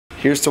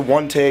Here's to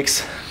one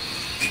takes.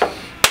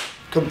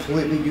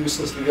 Completely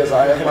useless because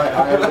I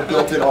have a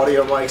built-in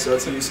audio mic, so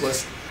it's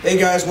useless. Hey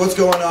guys, what's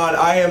going on?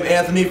 I am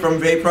Anthony from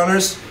Vape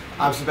Runners.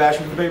 I'm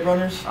Sebastian from Vape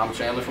Runners. I'm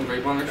Chandler from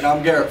Vape Runners. And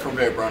I'm Garrett from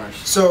Vape Runners.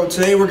 So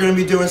today we're going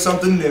to be doing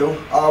something new.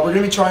 We're going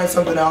to be trying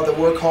something out that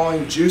we're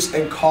calling Juice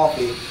and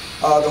Coffee.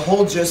 The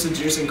whole gist of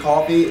Juice and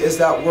Coffee is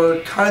that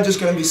we're kind of just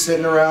going to be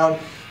sitting around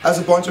as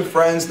a bunch of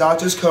friends, not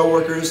just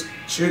co-workers,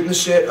 shooting the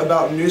shit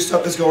about new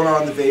stuff that's going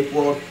on in the vape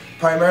world.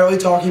 Primarily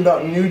talking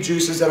about new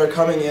juices that are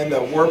coming in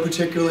that we're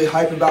particularly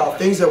hype about,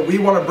 things that we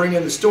want to bring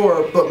in the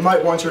store but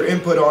might want your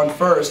input on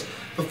first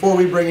before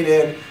we bring it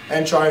in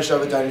and try and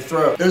shove it down your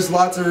throat. There's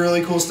lots of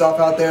really cool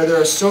stuff out there.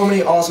 There are so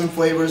many awesome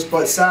flavors,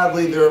 but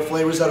sadly there are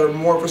flavors that are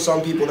more for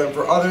some people than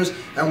for others,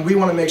 and we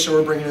want to make sure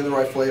we're bringing in the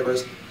right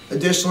flavors.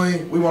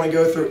 Additionally, we want to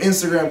go through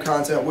Instagram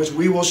content, which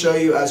we will show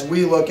you as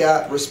we look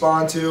at,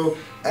 respond to,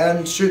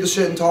 and shoot the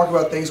shit and talk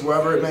about things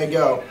wherever it may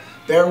go.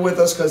 Bear with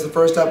us because the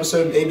first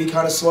episode may be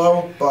kind of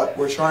slow, but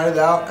we're trying it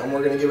out and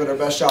we're going to give it our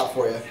best shot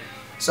for you.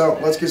 So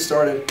let's get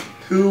started.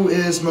 Who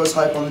is most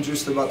hype on the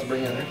juice they're about to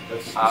bring in?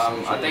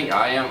 I think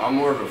I am. I'm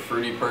more of a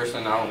fruity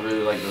person. I don't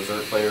really like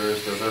dessert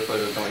flavors. Dessert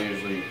flavors don't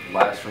usually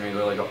last for me.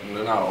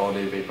 They're not all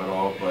day vape at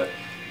all. But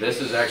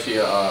this is actually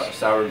a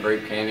sour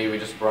grape candy. We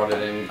just brought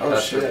it in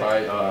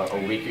probably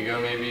a week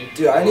ago maybe.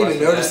 Dude, I didn't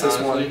even notice this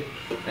one.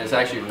 And it's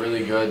actually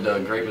really good. The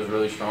grape is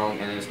really strong,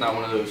 and it's not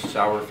one of those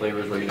sour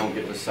flavors where you don't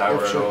get the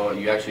sour at all.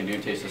 You actually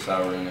do taste the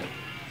sour in it.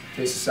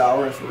 Taste the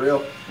sour and for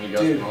real. You guys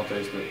can all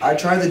taste it. I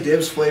tried the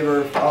Dibs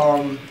flavor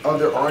of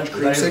their orange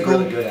creamsicle.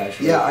 Really good,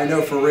 actually. Yeah, I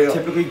know, for real.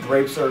 Typically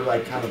grapes are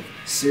like kind of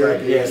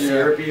syrupy. Yeah,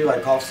 syrupy,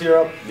 like cough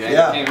syrup.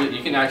 Yeah.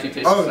 You can actually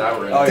taste the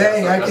sour in it.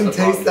 Dang, I can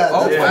taste that.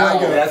 Oh, that's wow.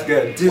 good. That's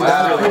good. Dude,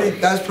 Wow.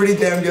 that's pretty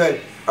damn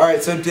good.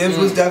 Alright, so Dibs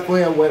was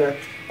definitely a winner.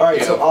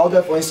 Alright, so I'll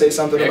definitely say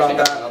something about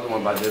that. Another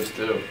one by Dibs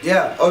too.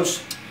 Yeah,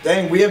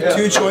 dang, we have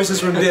two choices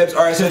from Dibs.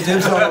 Alright, so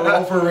Dibs on the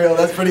roll for real.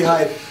 That's pretty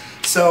hype.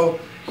 So,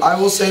 I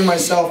will say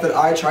myself that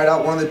I tried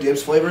out one of the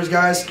Dibs flavors,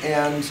 guys,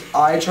 and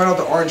I tried out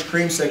the orange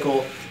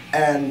creamsicle,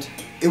 and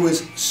it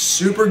was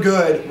super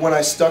good when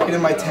I stuck it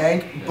in my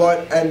tank,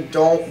 and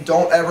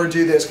don't ever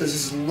do this, because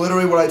this is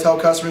literally what I tell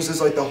customers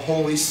is like the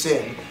holy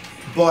sin.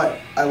 But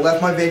I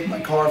left my vape in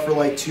my car for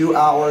like 2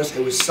 hours.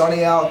 It was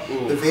sunny out.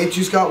 The vape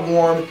juice got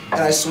warm,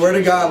 and I swear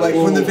to God, like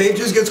when the vape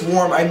juice gets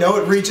warm, I know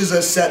it reaches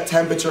a set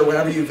temperature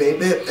whenever you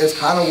vape it. It's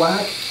kind of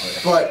whack,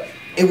 but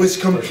it was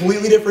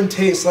completely different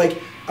taste. Like,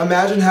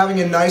 imagine having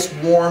a nice,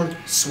 warm,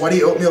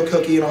 sweaty oatmeal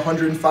cookie in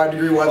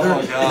 105-degree weather.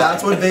 Oh,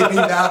 that's what vaping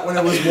that when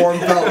it was warm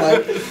felt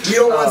like. You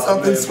don't want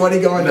something sweaty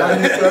going down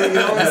your throat, you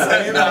know what I'm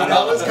saying? Like,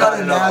 that was kind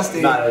of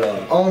nasty. Not at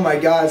all. Oh my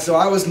God, so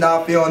I was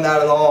not feeling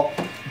that at all.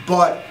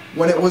 But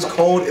when it was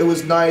cold, it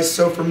was nice.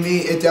 So for me,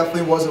 it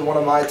definitely wasn't one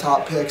of my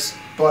top picks.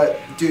 But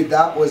dude,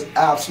 that was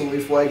absolutely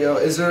fuego.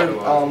 Is there,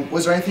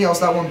 was there anything else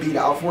that one beat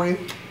out for you?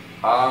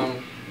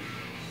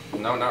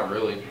 No, not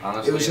really.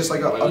 Honestly, it was just like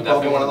it was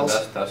definitely one of the else.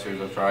 best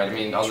testers I've tried. I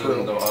mean, other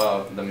than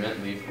the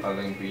mint leaf, I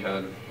think we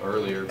had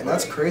earlier. And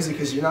that's crazy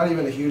because you're not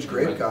even a huge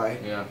grape guy.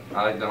 Yeah,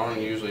 I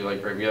don't usually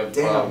like grape. We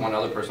have one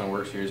other person that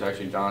works here is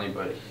actually Johnny,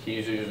 but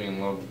he's usually in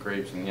love with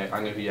grapes, and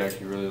I knew he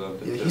actually really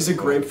loved it. Yeah, he's a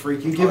grape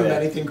freak. You give him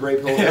anything grape,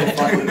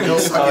 he'll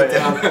suck it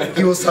down.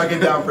 He will suck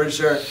it down for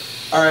sure.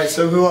 All right,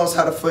 so who else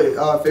had a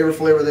favorite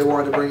flavor they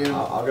wanted to bring in?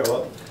 I'll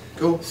go up.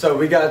 Cool. So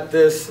we got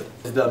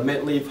the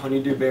mint leaf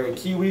honeydew berry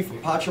kiwi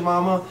from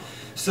Pachamama.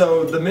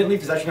 So the mint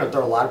leaf is actually going to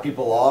throw a lot of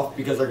people off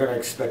because they're going to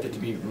expect it to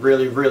be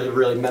really, really,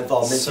 really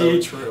menthol minty.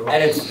 So true.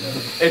 And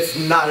it's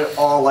not at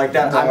all like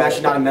that. No. I'm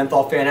actually not a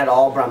menthol fan at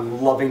all, but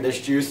I'm loving this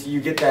juice.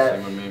 You get that.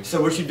 Same with me.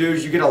 So what you do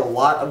is you get a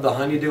lot of the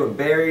honeydew and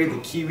berry, the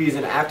kiwi is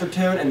an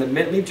aftertone, and the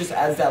mint leaf just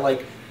adds that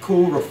like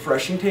cool,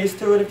 refreshing taste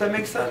to it, if that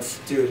makes sense.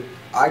 Dude,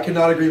 I could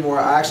not agree more.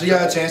 I actually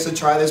got a chance to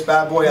try this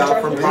bad boy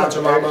out from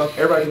Pachamama.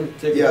 Everybody can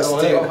take it. Yes,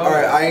 dude.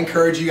 Alright, I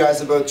encourage you guys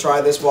to both try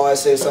this while I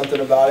say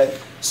something about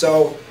it.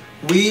 So,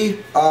 he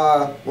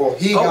got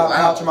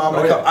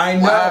Pachamama to come.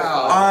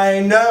 I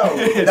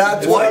know.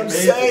 That's what I'm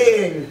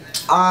saying.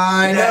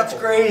 I know. That's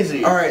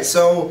crazy. Alright,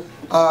 so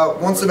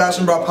once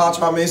Sebastian brought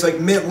Pachamama, he's like,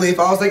 mint leaf.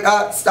 I was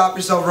like, stop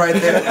yourself right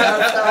there.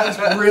 That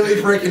sounds really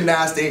freaking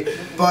nasty.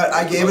 But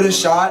I gave it a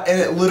shot, and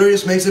it literally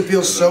just makes it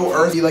feel so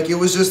earthy. Like, it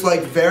was just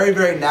like very,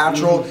 very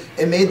natural.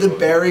 It made the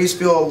berries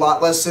feel a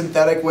lot less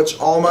synthetic, which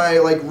all my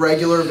like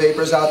regular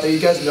vapors out there, you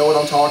guys know what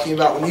I'm talking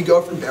about. When you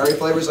go for berry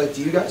flavors, like,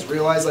 do you guys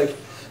realize like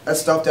that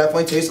stuff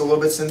definitely tastes a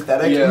little bit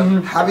synthetic?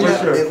 Yeah. Having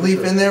that mint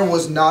leaf in there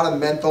was not a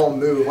menthol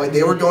move. Like,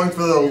 they were going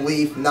for the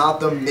leaf,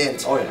 not the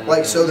mint. Oh, yeah.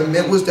 Like, so the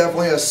mint was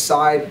definitely a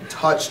side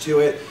touch to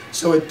it.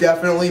 So it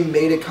definitely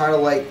made it kind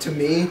of like, to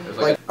me,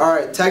 like,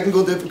 alright,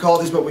 technical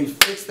difficulties, but we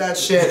fixed that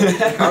shit.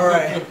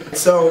 Alright,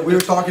 so we were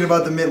talking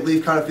about the mint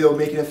leaf kind of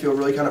making it feel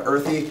really kind of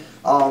earthy.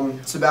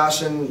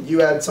 Sebastian,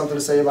 you had something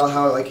to say about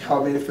how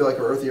it made it feel like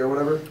earthy or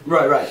whatever?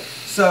 Right.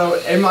 So,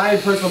 in my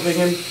personal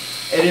opinion,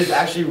 it is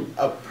actually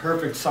a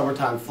perfect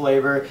summertime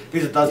flavor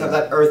because it does have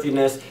that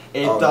earthiness.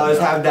 It does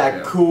have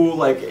that cool,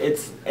 like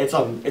it's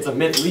a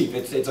mint leaf.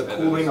 It's a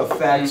cooling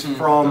effect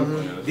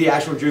from the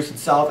actual juice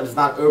itself. And it's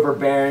not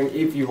overbearing.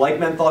 If you like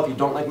menthol, if you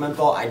don't like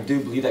menthol, I do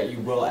believe that you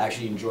will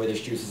actually enjoy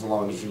this juice as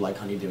long as you like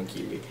honeydew and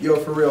kiwi. Yo,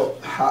 for real.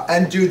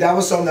 And dude, that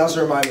was something else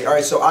to remind me. All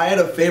right, so I had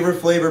a favorite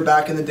flavor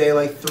back in the day,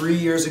 like 3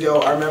 years ago.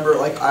 I remember,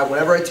 like,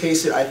 whenever I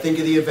taste it, I think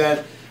of the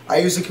event. I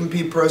used to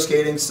compete pro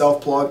skating,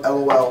 self-plug,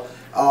 LOL.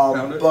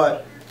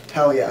 But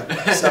hell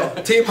yeah. So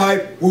team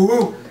hype, woo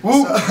woo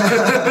woo.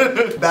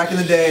 So, back in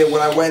the day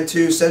when I went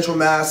to Central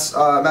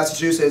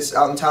Massachusetts,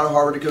 out in town of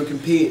Harvard to go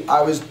compete,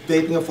 I was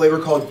vaping a flavor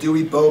called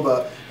Dewy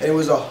Boba, and it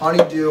was a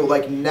honeydew,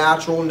 like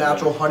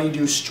natural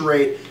honeydew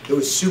straight. It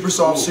was super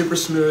soft, super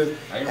smooth,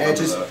 and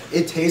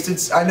it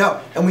tasted. I know,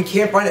 and we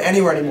can't find it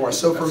anywhere anymore.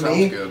 So for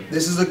me,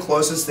 this is the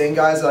closest thing,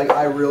 guys. Like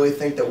I really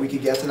think that we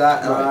could get to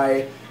that, and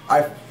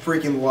I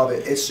freaking love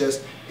it. It's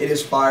just, it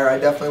is fire. I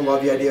definitely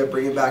love the idea of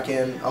bringing back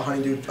in a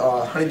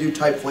honeydew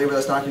type flavor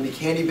that's not going to be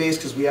candy based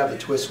because we have the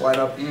twist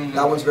lineup.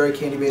 That one's very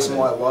candy based, and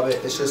while I love it,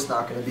 it's just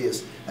not going to be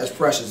as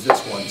fresh as this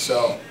one.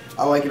 So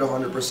I like it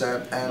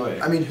 100%.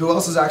 And I mean, who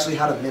else has actually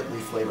had a mint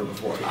leaf flavor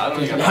before? I don't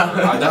think I've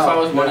ever. That's why I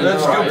was wondering.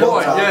 That's a good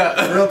point.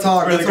 Yeah, real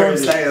talk. That's what I'm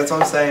saying. That's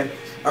what I'm saying.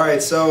 All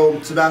right, so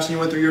Sebastian, you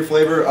went through your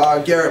flavor.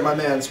 Garrett, my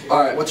man,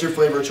 what's your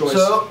flavor choice?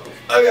 So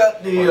I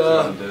got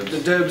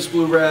the Dibs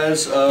Blue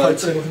Raz.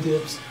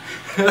 Dibs.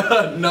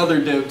 Another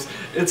Dibs.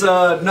 It's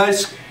a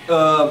nice,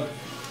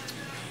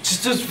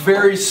 just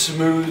very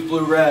smooth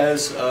Blue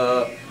Raz.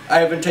 I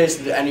haven't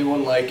tasted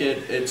anyone like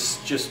it.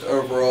 It's just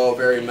overall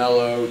very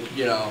mellow.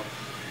 You know,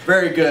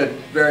 very good,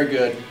 very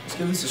good. Let's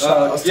give this a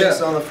shot. Let's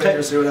taste it on the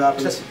finger, see what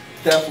happens.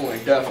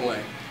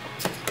 Definitely.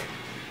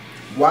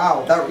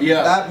 Wow,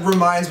 that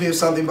reminds me of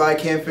something, but I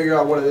can't figure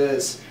out what it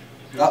is.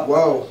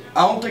 Whoa!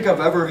 I don't think I've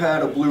ever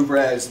had a Blue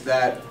Raz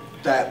that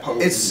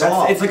potent. It's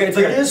soft. It's like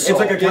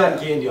a cotton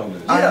candy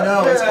almost. I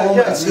know.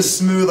 It's just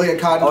smooth like a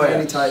cotton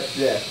candy type.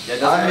 Yeah,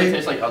 it doesn't really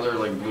taste like other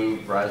like blue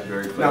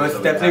raspberry flavors. No,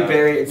 it's definitely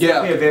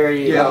a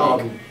very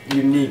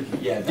unique. Unique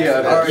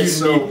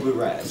Blue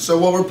Raz. So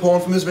what we're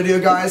pulling from this video,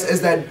 guys, is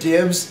that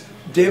Dibs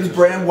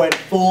brand went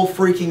full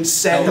freaking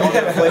send on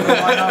the flavor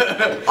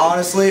lineup.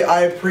 Honestly,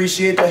 I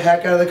appreciate the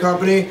heck out of the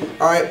company.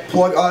 All right,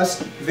 plug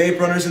us, Vape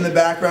Runners in the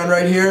background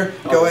right here.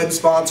 Go ahead and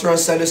sponsor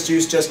us, send us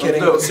juice. Just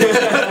kidding.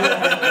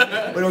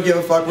 We don't give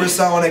a fuck. We're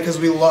selling it because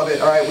we love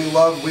it. All right, we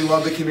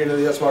love the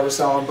community. That's why we're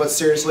selling. But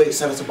seriously,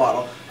 send us a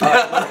bottle.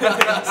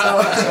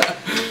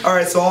 All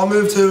right, so I'll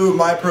move to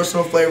my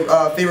personal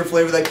favorite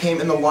flavor that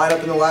came in the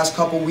lineup in the last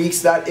couple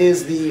weeks. That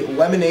is the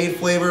lemonade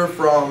flavor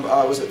from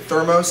was it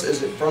Thermos?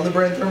 Is it from the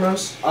brand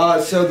Thermos?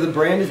 So the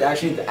brand is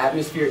actually the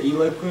Atmosphere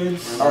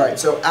E-Liquids. All right,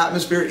 so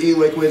Atmosphere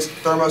E-Liquids,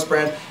 Thermos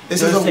brand.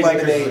 This is a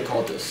lemonade.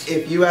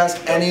 If you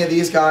ask any of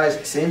these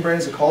guys, same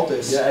brand as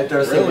Occultus. Yeah, it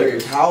does.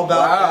 Really? How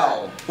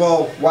about that?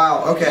 Well,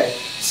 wow. Okay,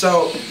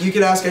 so you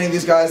could ask any of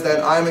these guys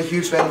that I'm a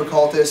huge fan of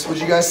Occultus.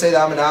 Would you guys say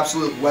that I'm an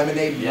absolute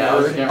lemonade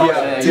nerd?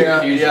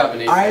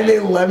 Yeah. I am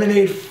a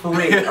lemonade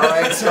freak. All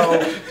right,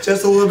 so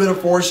just a little bit of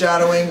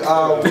foreshadowing.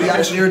 We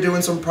actually are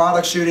doing some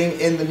product shooting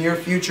in the near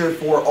future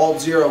for Alt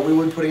Zero. We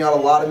will be putting out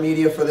a lot of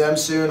media for them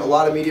soon. A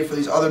lot of media for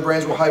these other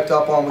brands we're hyped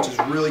up on, which is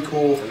really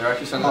cool. And they're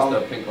actually sending us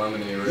the pink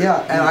lemonade. Right?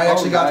 Yeah, and I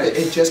actually got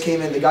it just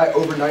came in. The guy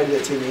overnighted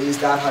it to me. He's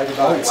that hyped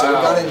about it. So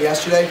it got in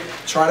yesterday.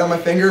 Tried it on my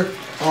finger.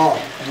 Oh,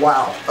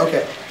 wow.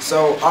 Okay,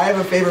 so I have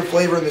a favorite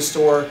flavor in the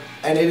store,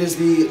 and it is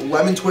the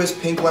Lemon Twist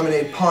Pink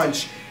Lemonade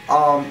Punch.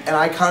 And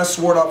I kind of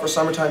swore it up for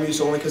summertime use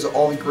only because of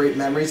all the great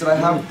memories that I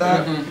have with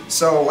that.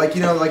 So, like,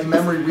 you know, like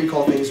memory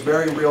recall thing is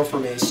very real for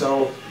me.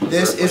 So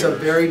this is a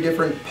very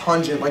different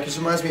pungent, like it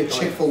reminds me of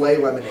Chick-fil-A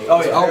lemonade.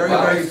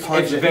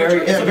 It's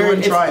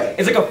very pungent.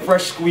 It's like a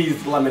fresh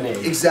squeezed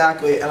lemonade.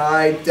 Exactly, and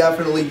I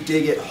definitely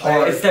dig it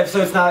hard. So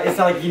it's not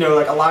like, you know,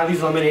 like a lot of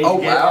these lemonades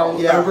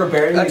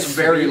overbearing. That's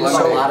very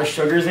lemonade. A lot of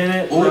sugars in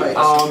it.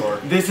 Right.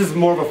 This is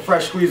more of a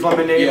fresh squeezed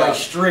lemonade, like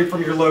straight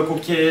from your local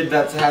kid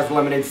that has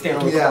lemonade stand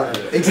on the corner.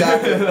 Exactly.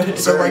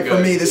 So like for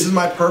me, this is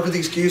my perfect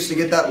excuse to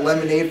get that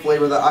lemonade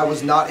flavor that I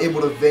was not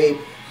able to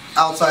vape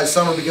outside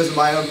summer because of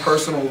my own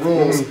personal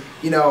rules,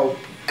 you know,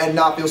 and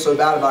not feel so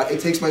bad about it.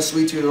 It takes my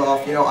sweet tooth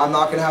off. You know, I'm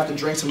not gonna have to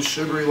drink some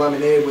sugary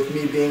lemonade with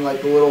me being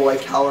like the little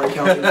like calorie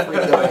counting freak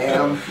that I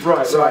am.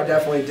 So I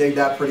definitely dig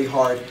that pretty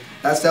hard.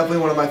 That's definitely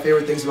one of my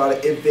favorite things about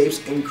it. It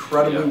vapes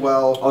incredibly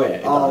well. Oh yeah,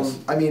 it does.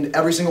 I mean,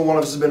 every single one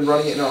of us has been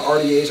running it in our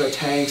RDAs, our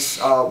tanks,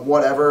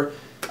 whatever.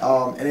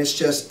 And it's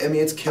just, I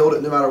mean, it's killed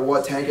it no matter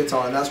what tank it's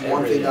on. And that's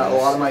one thing that a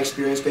lot of my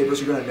experienced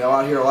vapors are going to know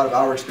out here, a lot of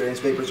our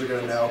experienced vapors are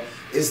going to know,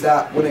 is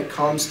that when it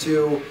comes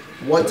to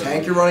what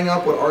tank you're running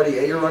up, what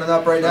RDA you're running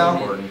up right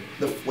now,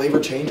 the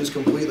flavor changes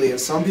completely. And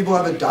some people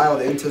have it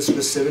dialed into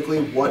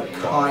specifically what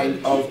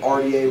kind of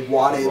RDA,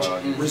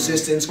 wattage,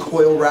 resistance,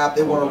 coil wrap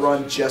they want to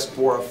run just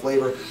for a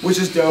flavor, which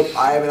is dope.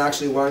 I haven't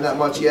actually learned that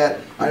much yet.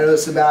 I know that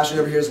Sebastian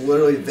over here is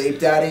literally Vape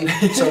Daddy,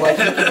 so like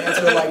he can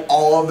answer like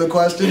all of the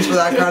questions for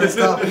that kind of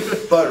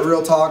stuff. But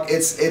real talk,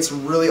 it's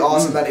really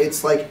awesome that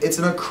it's like, it's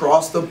an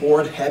across the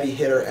board heavy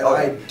hitter, and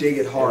I dig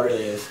it hard. It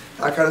really is.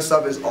 That kind of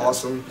stuff is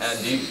awesome.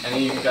 And do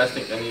any of you guys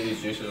think any of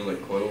these juices are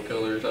like coil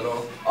killers at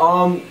all?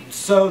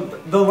 So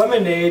the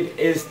lemonade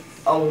is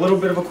a little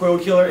bit of a coil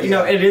killer. You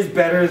know, it is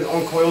better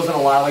on coils than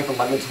a lot of like the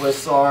lemon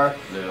twists are.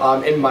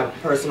 Yeah. In my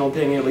personal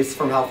opinion, at least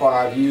from how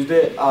far I've used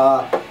it.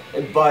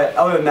 But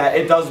other than that,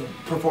 it does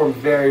perform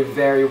very,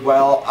 very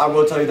well. I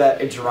will tell you that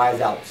it dries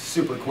out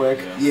super quick.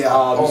 Yeah.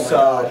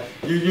 So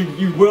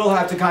you will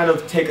have to kind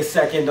of take a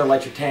second to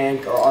let your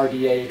tank or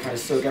RDA kind of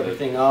soak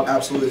everything up.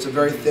 Absolutely, it's a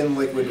very thin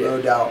liquid,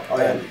 no doubt.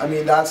 And I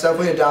mean, that's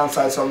definitely a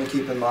downside, something to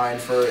keep in mind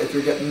for if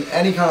you're getting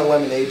any kind of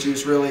lemonade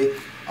juice, really.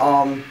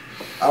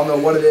 I don't know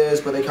what it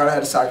is, but they kind of had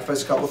to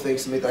sacrifice a couple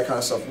things to make that kind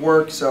of stuff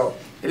work. So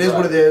it is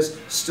what it is.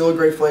 Still a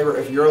great flavor.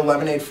 If you're a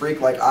lemonade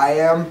freak like I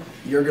am,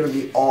 you're gonna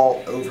be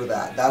all over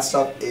that. That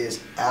stuff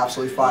is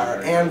absolutely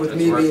fire. And with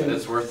me being,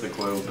 it's worth the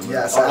coil.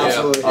 Yes,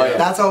 absolutely.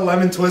 That's how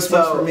lemon twist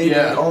was for me. Dude.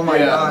 Oh my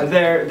god.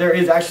 There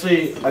is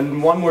actually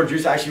one more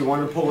juice I actually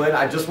wanted to pull in.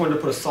 I just wanted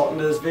to put a salt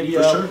into this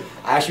video. For sure.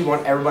 I actually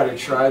want everybody to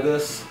try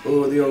this.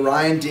 Ooh, the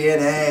Orion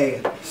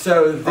DNA.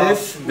 So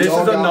this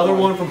is another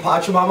one from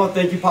Pachamama.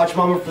 Thank you,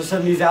 Pachamama, for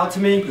sending these out to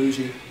me.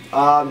 Bougie.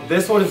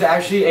 This one is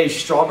actually a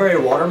strawberry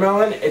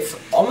watermelon. It's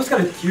almost got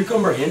a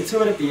cucumber hint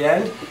to it at the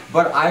end,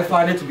 but I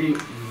find it to be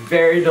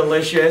very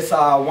delicious.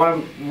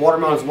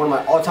 Watermelon is one of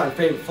my all-time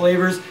favorite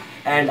flavors,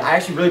 and I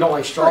actually really don't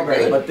like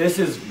strawberry, but this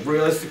is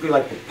realistically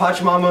like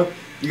Pachamama.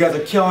 You guys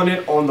are killing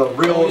it on the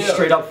real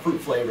straight-up fruit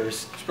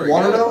flavors.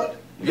 Watermelon?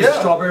 Yeah.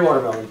 Strawberry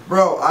watermelon.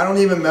 Bro, I don't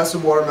even mess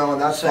with watermelon.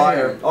 That's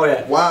fire. Oh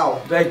yeah.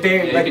 Wow.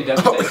 Pachamama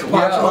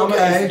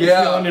is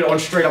killing it on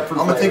straight-up fruit.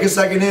 I'm gonna take a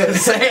second hit.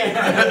 Same.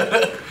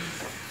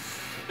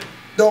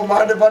 Don't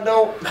mind if I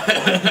don't.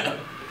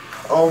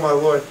 Oh my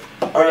lord.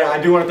 Oh yeah,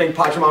 I do want to thank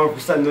Pachamama for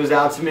sending those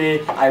out to me.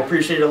 I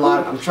appreciate it a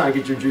lot. I'm trying to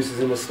get your juices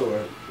in the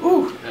store.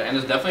 Ooh. Yeah, and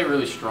it's definitely a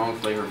really strong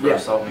flavor for a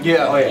salt.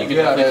 Yeah. You can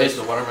definitely taste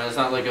the watermelon. It's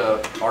not like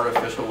a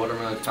artificial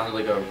watermelon. It's kind of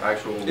like a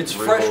actual. It's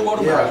fresh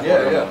watermelon.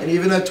 Yeah. And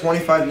even at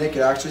 25 Nick,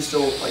 it actually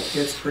still like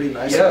hits pretty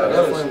nicely. Yeah, I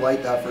definitely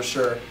like that for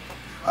sure.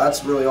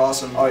 That's really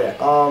awesome. Oh yeah.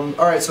 All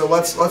right, so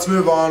let's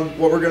move on.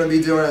 What we're gonna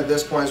be doing at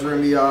this point is we're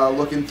gonna be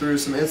looking through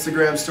some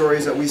Instagram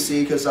stories that we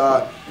see because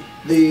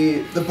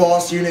the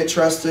boss unit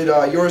trusted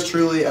yours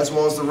truly as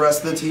well as the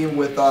rest of the team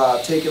with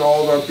taking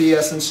all of our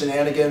BS and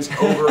shenanigans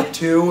over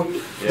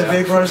to the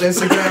Vape Runners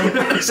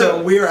Instagram. So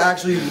we are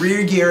actually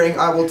re-gearing.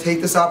 I will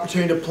take this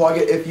opportunity to plug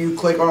it. If you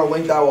click on a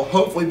link that I will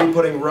hopefully be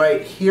putting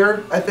right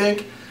here, I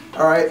think.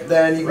 All right,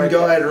 then you can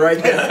go ahead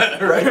right there.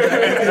 Right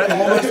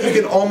there. You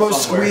can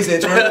almost squeeze it.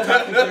 It's right at the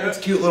top of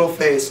Clarence's cute little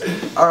face.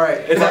 All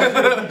right. You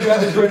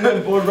have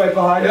the board right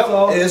behind us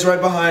all? It is right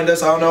behind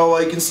us. I don't know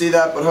why you can see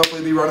that, but hopefully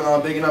it'll be running on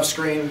a big enough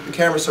screen. The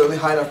camera's certainly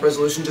high enough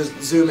resolution. Just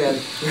zoom in.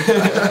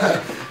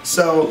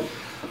 So,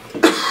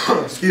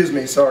 excuse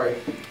me, sorry.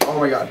 Oh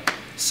my god.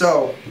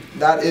 So,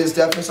 that is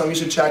definitely something you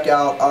should check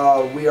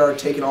out. We are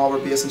taking all of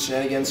our BS and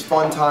shenanigans,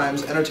 fun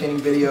times, entertaining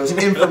videos,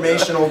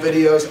 informational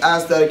videos,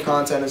 aesthetic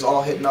content is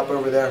all hitting up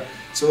over there.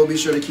 So we'll be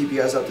sure to keep you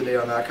guys up to date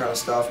on that kind of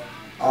stuff.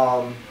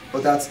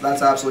 But that's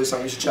absolutely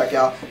something you should check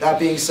out. That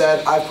being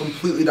said, I've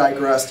completely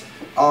digressed.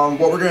 What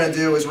we're going to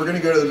do is we're going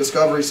to go to the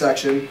discovery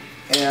section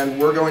and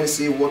we're going to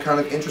see what kind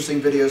of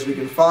interesting videos we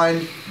can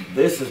find.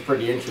 This is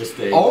pretty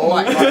interesting. Oh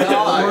my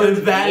god.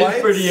 That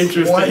is pretty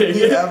interesting. What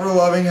the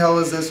ever-loving hell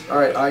is this?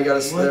 Alright, I got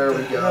us. There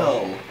we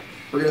go.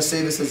 We're going to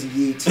say this as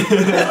yeet.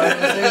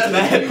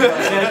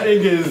 That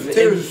thing is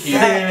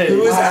insane.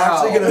 Who is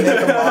actually going to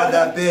make a mod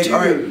that big?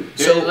 Alright,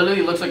 so it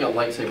literally looks like a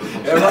lightsaber.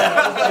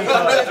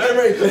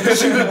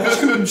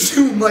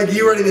 Shoot, like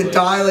you ready to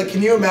die. Like,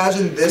 can you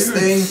imagine this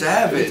thing?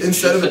 Savage.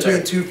 Instead of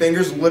between two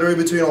fingers,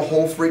 literally between a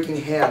whole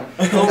freaking hand.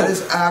 That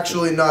is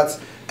actually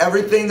nuts.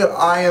 Everything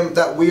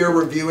that we are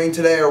reviewing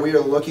today or we are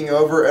looking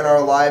over in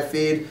our live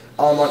feed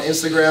on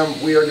Instagram,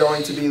 we are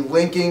going to be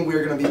linking, we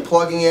are going to be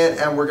plugging it,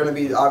 and we're going to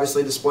be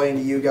obviously displaying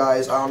to you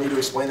guys. I don't need to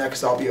explain that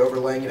because I'll be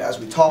overlaying it as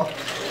we talk.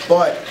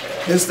 But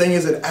this thing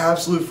is an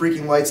absolute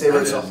freaking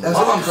lightsaber.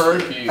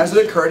 Has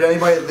it occurred to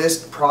anybody that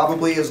this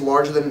probably is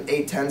larger than an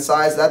 810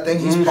 size? That thing,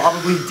 he's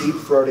probably deep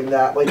throating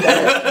that. Like,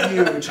 that is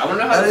huge. I don't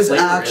know how that is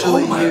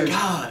actually huge. Oh my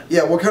god.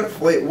 Yeah, what kind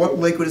of what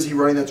liquid is he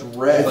running that's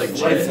red?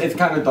 It's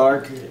kind of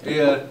dark.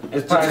 Yeah.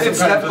 It's probably It's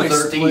some kind definitely of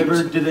dessert steamed.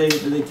 flavor.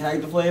 Did they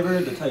tag the flavor?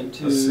 The Titan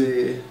Tube. Let's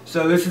see.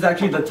 So this is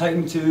actually the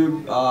Titan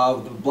Tube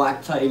with the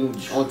black Titan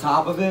on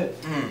top of it.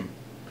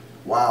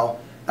 Wow.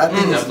 That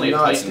thing is Definitely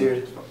nuts, Titan. dude.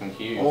 It's fucking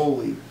huge.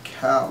 Holy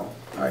cow.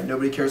 Alright,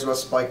 nobody cares about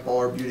Spike Ball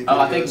or beauty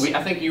videos.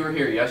 I think you were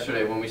here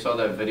yesterday when we saw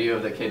that video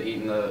of the kid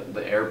eating the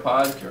AirPod.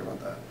 I don't care about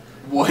that.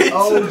 What?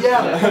 Oh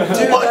yeah,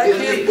 dude, What? that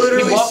kid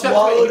literally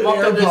swallowed He walked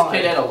up to this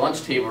kid an AirPod. at a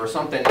lunch table or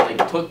something and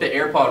like took the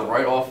AirPod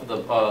right off of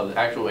the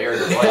actual air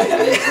device and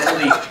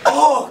literally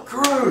Oh,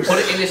 gross. put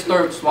it in his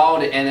throat,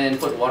 swallowed it, and then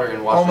put water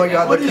and washed Oh my it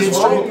god, down. the kid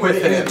straight put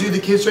it in it. Dude, the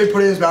kid straight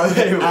put it in his mouth.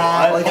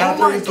 Like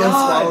after he's done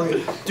swallowing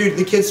it. Dude,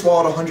 the kid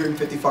swallowed $150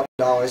 fucking.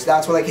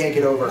 That's what I can't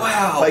get over.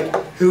 Wow. Like,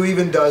 who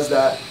even does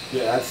that?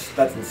 Yeah,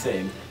 that's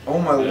insane. Oh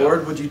my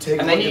lord, would you take a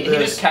And look then at he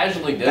this? just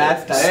casually did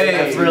That's it.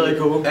 that's really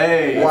cool.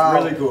 Hey, Wow.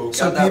 That's really cool.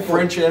 So got that people-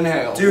 French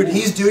inhale. Dude,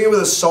 he's doing it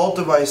with a salt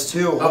device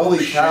too.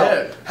 Holy cow.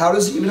 shit. How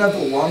does he even have the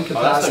lung Oh, that's a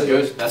capacity?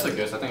 ghost. That's a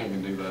ghost. I think I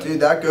can do that. Dude,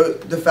 that goes.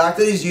 The fact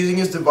that he's using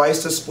his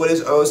device to split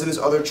his O's and his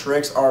other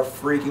tricks are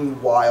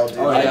freaking wild, dude.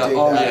 Oh, I yeah. dig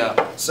Oh, that.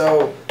 yeah.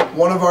 So,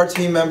 one of our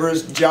team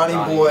members, Johnny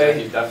Johnny, Boy, yeah,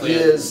 he definitely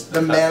is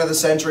the is. man of the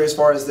century as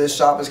far as this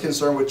shop is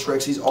concerned with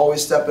tricks. He's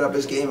always stepping up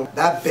his game.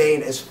 That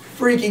Bane is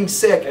freaking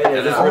sick. It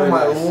is, it's Oh really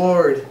my nice.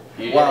 lord.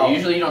 Yeah,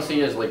 usually you don't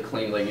see it as like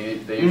clean. Like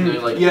they usually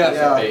like Yeah. use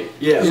Yeah. a bait.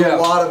 Yeah.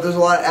 There's a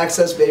lot of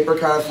excess vapor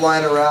kind of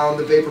flying around.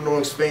 The vapor no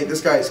looks faint.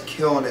 This guy is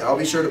killing it. I'll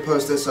be sure to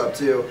post this up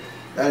too.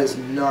 That is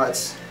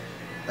nuts.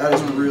 That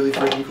is really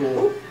freaking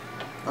cool.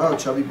 Oh,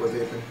 chubby boy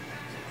vaping.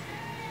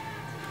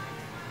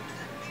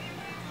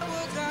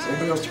 Is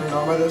anybody else turned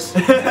on by this?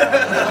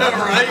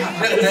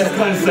 This is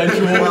kind of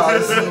sensual. Wow,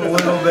 this is a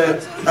little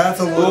bit. That's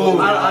a little.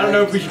 I don't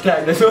know if we should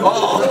tag this one. That's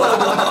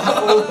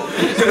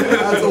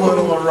a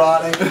little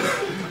erotic.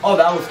 Oh,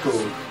 that was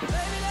cool.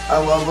 I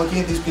love looking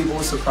at these people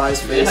with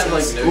surprised They faces. have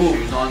like no Ooh.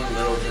 shoes on,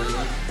 little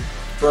version.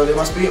 Bro, they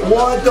must be.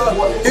 What the?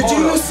 Did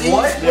you see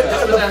What? the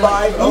Yeah.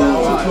 5 That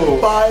was O's? cool.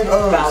 5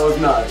 O's. That was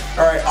nuts.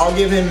 Alright, I'll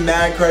give him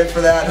mad credit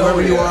for that.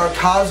 Whoever you are,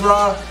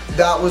 Kazra,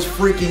 that was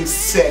freaking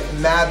sick.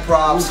 Mad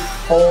props.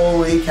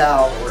 Holy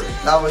cow.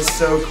 That was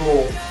so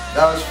cool.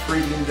 That was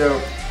freaking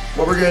dope.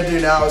 What we're gonna do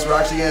now is we're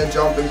actually gonna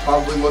jump and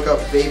probably look up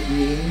vape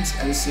memes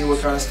and see what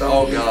kind of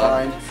stuff we can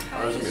find. Oh,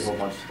 there's gonna be a whole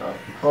bunch of stuff.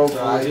 So I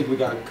Hopefully. think we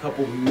got a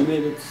couple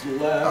minutes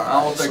left. Alright,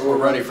 I don't think so we're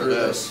we'll ready run for through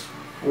this.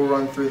 We'll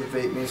run through the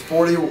vape memes.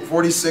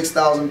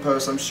 46,000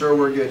 posts. I'm sure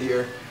we're good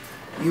here.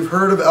 You've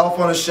heard of Elf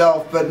on a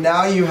Shelf, but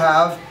now you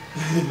have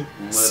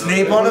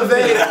Snape on a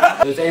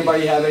Vape. Does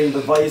anybody have any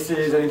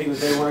devices, anything that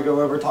they want to go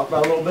over, talk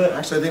about a little bit?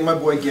 Actually, I think my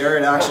boy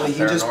Garrett, he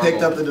just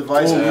picked up the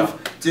device. Cool. And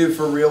dude,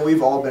 for real,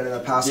 we've all been in a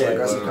passive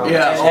aggressive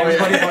Yeah.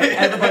 conversation. Yeah.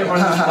 Everybody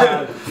wants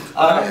to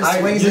try.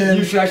 Swings in.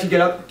 You should actually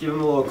get up, give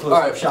him a little close-up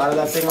Alright. shot of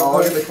that thing.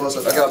 I'll get the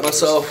close-up. I got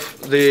myself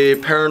the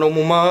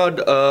paranormal mod.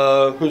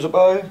 Who's it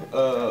by?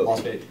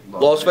 Lost Vape.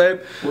 Lost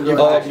Vape. We'll give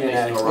Uh, it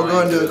back We'll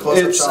go and do the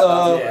close-up It's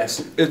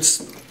shot.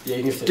 it's Yeah,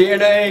 you can see.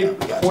 DNA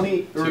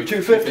 20 or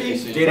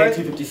 250. DNA right?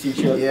 250C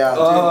chip. Yeah,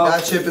 dude,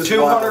 that chip is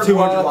 200 wild.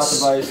 200 watt watts.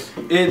 device.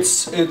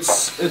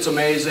 It's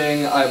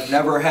amazing. I've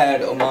never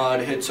had a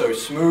mod hit so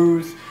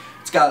smooth.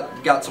 It's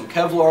got some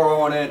Kevlar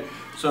on it.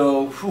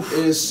 So whew.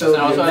 It is so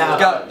Doesn't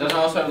good. it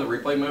also have the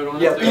replay mode on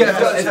it? Yeah, too?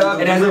 yeah,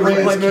 it has a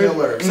replay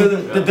killer. mode. So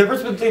the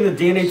difference between the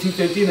DNA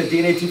 250 and the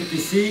DNA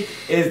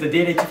 250C is the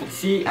DNA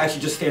 250C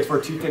actually just stands for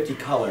 250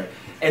 color.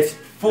 It's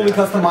fully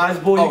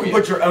customizable. You can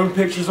put your own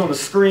pictures on the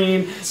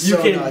screen.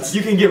 So nuts.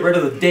 You can get rid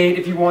of the date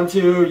if you want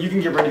to. You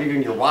can get rid of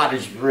even your wattage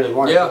if you really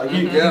want to. Yeah, Like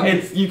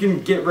you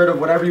can get rid of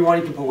whatever you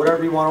want. You can put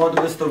whatever you want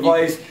onto this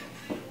device.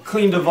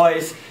 Clean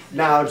device.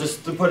 Now,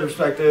 just to put it in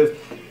perspective,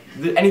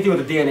 anything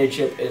with a DNA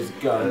chip is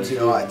going to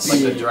nuts.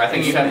 Like I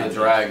think you have the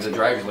drag. The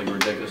drag is like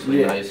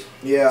ridiculously nice.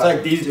 Yeah. It's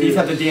like these dude.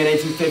 have the DNA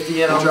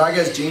 250 in The them. drag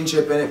has gene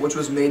chip in it, which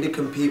was made to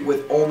compete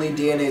with only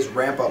DNA's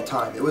ramp up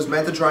time. It was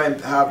meant to try and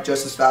have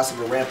just as fast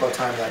of a ramp up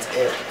time. That's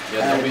it.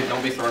 Yeah, And-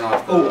 don't be throwing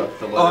off the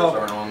letters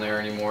aren't on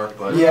there anymore.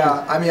 But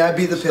Yeah, I mean, I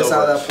beat the piss Still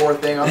out of works. that poor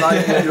thing. I'm not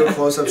even gonna do a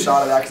close-up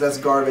shot of that because that's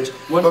garbage.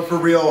 But for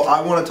real,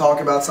 I want to talk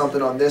about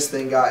something on this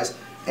thing, guys.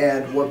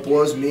 And what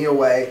blows me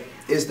away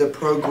is the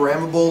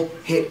programmable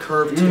hit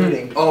curve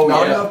tuning. Oh,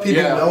 Not yeah, enough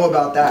people yeah. know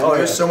about that. Oh,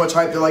 There's yeah. so much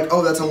hype. They're like,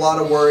 oh, that's a lot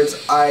of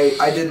words.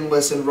 I didn't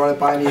listen. Run it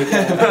by me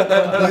again.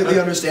 Completely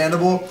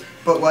understandable.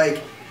 But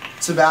like,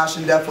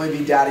 Sebastian definitely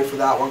be daddy for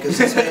that one because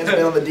this man's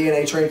been on the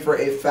DNA train for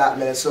a fat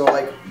minute. So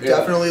like,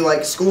 definitely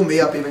like school me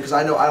up even because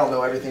I don't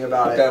know everything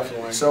about it.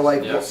 Definitely. So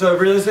like, Yeah. So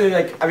realistically,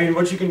 like, I mean,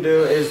 what you can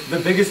do is the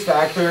biggest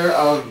factor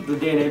of the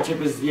DNA chip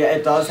is, yeah,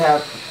 it does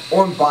have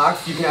on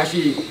box. You can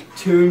actually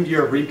tune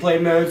your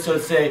replay mode. So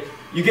let's say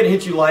you get a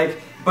hit you like,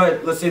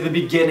 but let's say the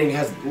beginning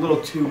has a little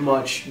too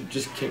much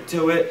just kick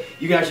to it.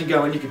 You can actually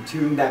go and you can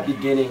tune that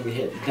beginning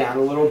hit down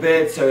a little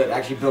bit so it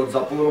actually builds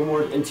up a little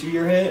more into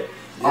your hit.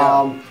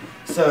 Yeah.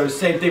 So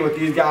same thing with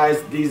these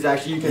guys. These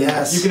actually you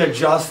Yes. can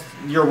adjust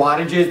your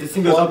wattages. This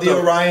thing goes love up the to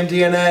Orion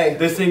DNA.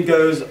 this thing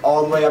goes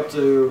all the way up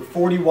to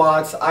 40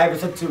 watts. I have it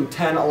set to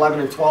 10, 11,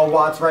 and 12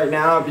 watts right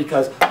now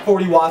because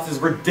 40 watts is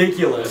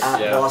ridiculous.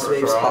 At Yeah, Las for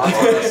Vegas sure.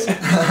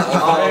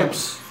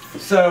 Podcast.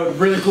 So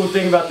really cool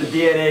thing about the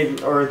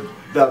DNA, or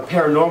the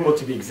paranormal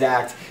to be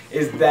exact,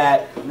 is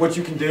that what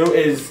you can do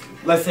is,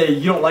 let's say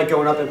you don't like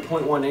going up at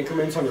 0.1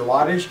 increments on your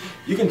wattage,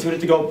 you can tune it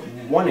to go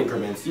 1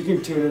 increments. You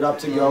can tune it up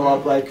to go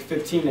up like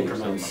 15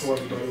 increments.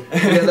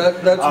 Yeah,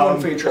 that's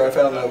one feature I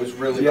found that was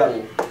really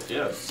cool.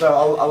 yeah.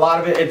 So a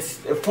lot of it, it's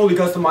fully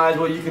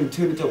customizable. You can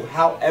tune it to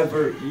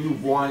however you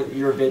want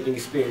your vaping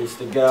experience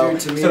to go.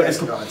 Dude, to me, so that's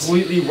it's nuts.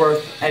 completely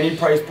worth any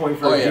price point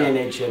for Oh, a yeah.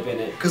 DNA chip in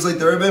it. Because like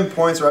there have been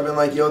points where I've been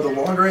like, yo, the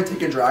longer I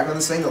take a drag on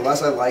this thing, the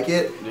less I like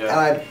it.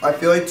 Yeah. And I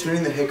feel like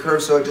tuning the hit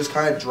curve so it just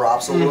kind of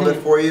drops a little bit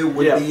for you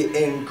would Yeah. be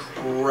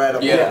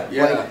incredible. Yeah,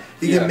 yeah, Like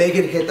you yeah. can make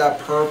it hit that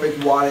perfect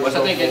wattage Which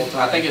the I think whole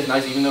I time. think it's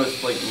nice, even though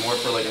it's like more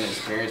for like an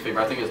experienced vaper.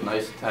 I think it's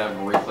nice to have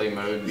replay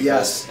mode. Because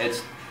Yes.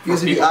 It's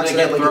Because if you people that get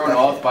accidentally thrown that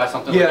off hit. by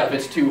something, Yeah. like if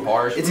it's too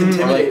harsh It's or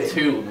intimidating. like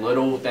too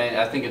little, then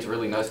I think it's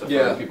really nice to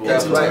Yeah. throw people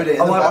It's off. intimidating.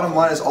 Right. And the bottom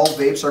line is all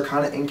vapes are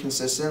kind of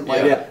inconsistent.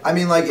 Like, Yeah. I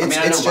mean, like it's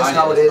I know just mine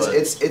how it is,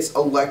 is. but- It's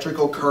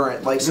electrical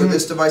current. Like, so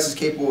this device is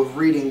capable of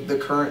reading the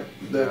current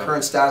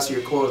status of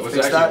your coil. Which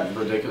Fix is that.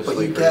 actually ridiculously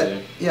But you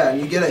crazy. get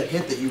and you get a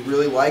hit that you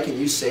really like, and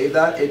you save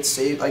that. It's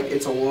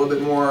a little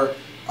bit more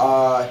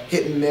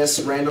hit and miss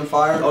random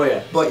fire. Oh,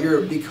 yeah. But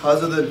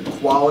because of the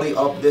quality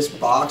of this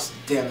box,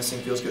 damn, this thing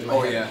feels good in my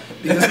Oh, hand. yeah.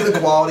 Because of the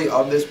quality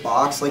of this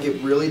box, like it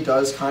really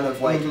does kind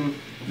of like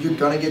you're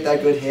gonna get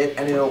that good hit,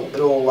 and it'll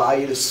allow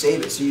you to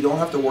save it, so you don't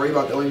have to worry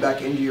about going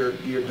back into your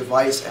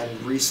device and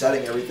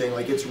resetting everything.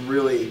 Like it's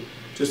really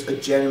just a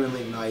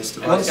genuinely nice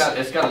And device.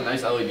 it's got a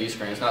nice LED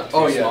screen. It's not too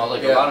Oh, yeah. small.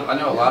 Like Yeah. I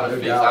know a lot of no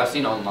vapes doubt. I've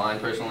seen online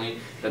personally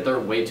that they're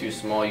way too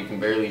small. You can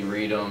barely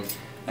read them.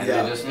 And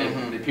Yeah. they just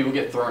people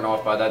get thrown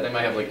off by that. They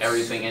might have like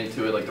everything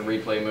into it, like the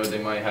replay mode they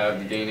might have,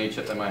 the day and age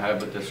chip they might have,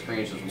 but the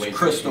screen's just way too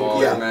Crystal small.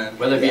 clear, Yeah. man.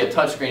 Whether it be Yeah. a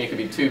touch screen, it could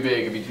be too big,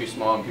 it could be too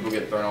small, and people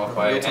get thrown off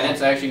by Real it. talk. And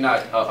it's actually not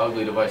an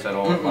ugly device at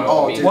all. by Oh,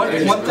 all means. dude, One,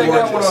 it's one thing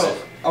gorgeous.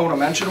 I want to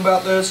mention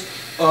about this,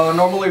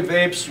 normally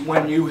vapes,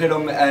 when you hit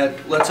them at,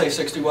 let's say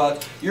 60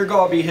 watts, you're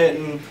going to be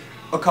hitting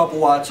a couple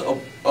watts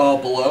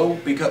below,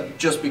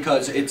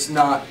 because it's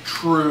not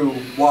true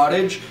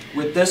wattage.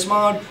 With this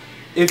mod,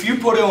 if you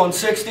put it on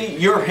 60,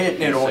 you're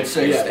hitting it on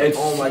 60. Yeah, it's,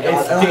 Oh my it's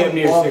god, and damn I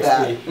near love 60.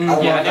 that. I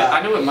love Yeah, that.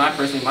 I know with mine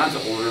personally, mine's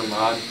an older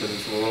mod because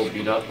it's a little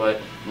beat up,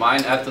 but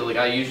mine after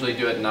I usually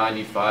do it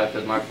 95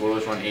 because my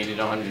flows run 80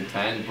 to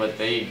 110, but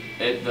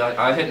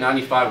I hit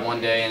 95 one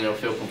day and it'll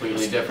feel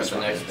completely different the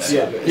next day.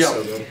 Yeah. It's Yeah.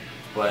 so good.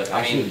 But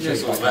I mean,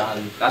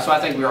 Actually, that's why I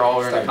think we were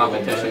all in a Start going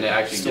competition to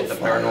actually Still get the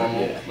flying,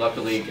 paranormal. yeah.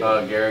 Luckily,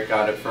 Garrett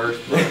got it first.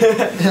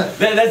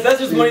 that's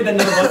just money that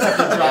none of us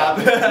have to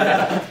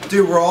drop.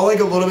 Dude, we're all like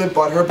a little bit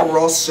butthurt, but we're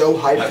all so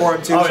hyped for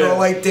him too. Oh, So we're yeah.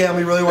 like, damn,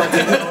 we really want to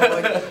take it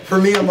home. Like, for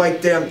me, I'm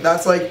like, damn,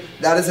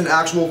 that is an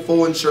actual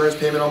full insurance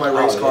payment on my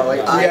race car.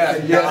 Like, I Yeah,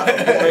 cannot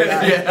avoid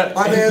that.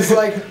 My man's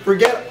like,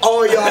 forget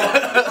all y'all.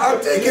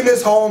 I'm taking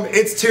this home.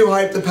 It's too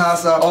hyped to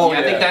pass up. Oh, yeah,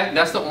 I think yeah.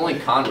 that's the only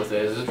con with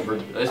it. Is it's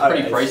pretty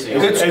pricey.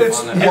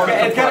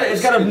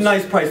 It's got a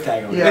nice price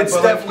tag on it. Yeah, It's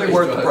but, like, definitely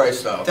worth the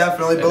price, though.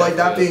 Definitely, but It like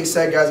that definitely being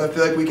said, guys, I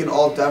feel like we can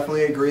all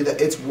definitely agree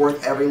that it's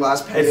worth every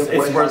last penny of what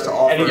It's it has worth to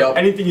offer. Yup.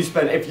 anything you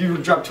spend. If you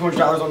drop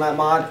 $200 on that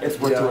mod, it's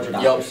worth Yeah.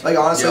 $200. Yup. Like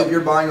honestly, Yep. if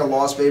you're buying a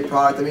Lost Vape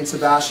product, I mean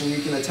Sebastian, you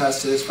can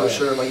attest to this for Oh, yeah.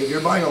 sure. Like if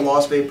you're buying a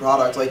Lost Vape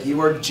product, like you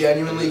are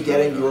genuinely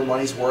getting your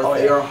money's worth. Oh,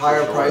 They yeah, are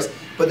higher for sure. priced,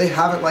 but they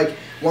haven't like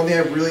one thing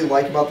I really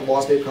like about the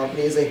Lost Vape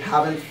company is they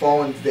haven't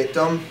fallen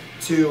victim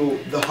to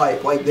the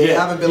hype. Like they Yeah,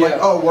 haven't been like, yeah.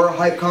 oh, we're a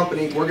hype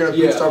company, we're gonna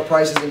boost Yeah. our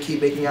prices and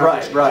keep making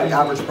average, Right. like,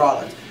 average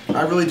product.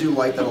 I really do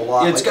like that a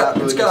lot. It's Like, got-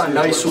 that really it's got gets a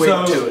me nice enjoyed.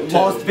 weight So, to it, too.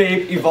 Lost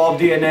Vape, Evolved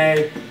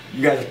DNA,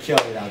 you guys are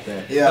killing it out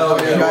there. Yeah, Oh,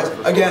 okay, yeah. guys.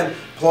 Again,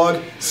 plug,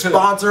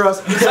 sponsor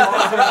us.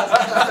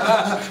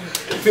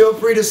 Feel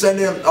free to send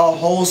in a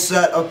whole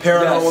set of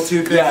Paranormal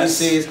Yes,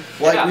 250Cs.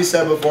 Like Yeah. we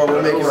said before,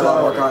 we're making a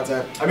lot more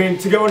content. I mean,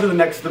 to go into the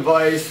next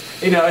device,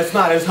 it's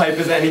not as hype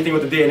as anything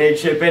with the DNA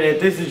chip in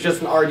it. This is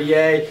just an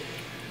RDA.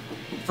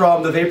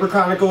 From the Vapor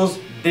Chronicles,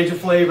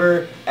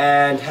 Digiflavor,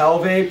 and Hell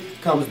Vape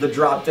comes the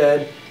Drop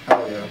Dead.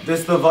 Hell yeah.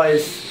 This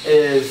device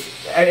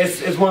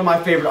it's one of my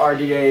favorite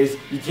RDAs.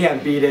 You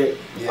can't beat it.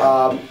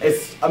 Yeah.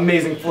 It's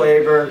amazing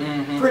flavor,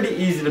 pretty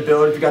easy to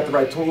build if you got the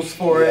right tools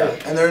for Yeah,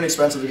 it. and they're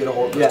inexpensive to get a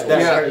hold of. Yeah,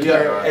 those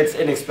tools. it's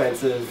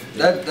inexpensive.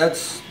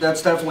 That's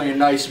definitely a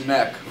nice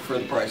mech for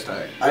the price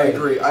tag. I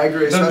agree.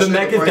 The especially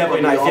mech the is price definitely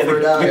point we nice. Yeah,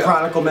 offered at. the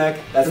Chronicle mech,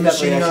 that's The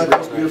definitely machine gun actually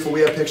looks nice. beautiful.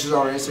 We have pictures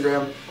on our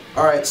Instagram.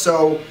 All right,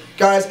 so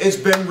guys, it's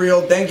been real.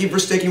 Thank you for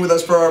sticking with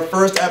us for our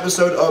first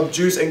episode of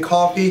Juice and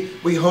Coffee.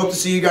 We hope to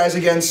see you guys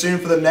again soon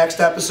for the next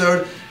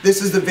episode.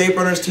 This is the Vape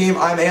Runners team.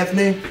 I'm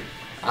Anthony.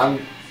 I'm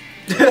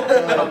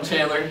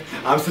Chandler.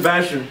 I'm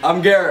Sebastian.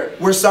 I'm Garrett.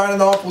 We're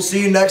signing off. We'll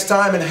see you next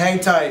time and hang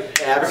tight.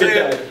 Have a See good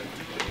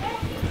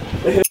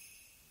ya. day.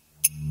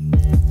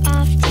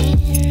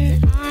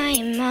 Often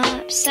I'm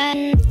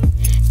upset.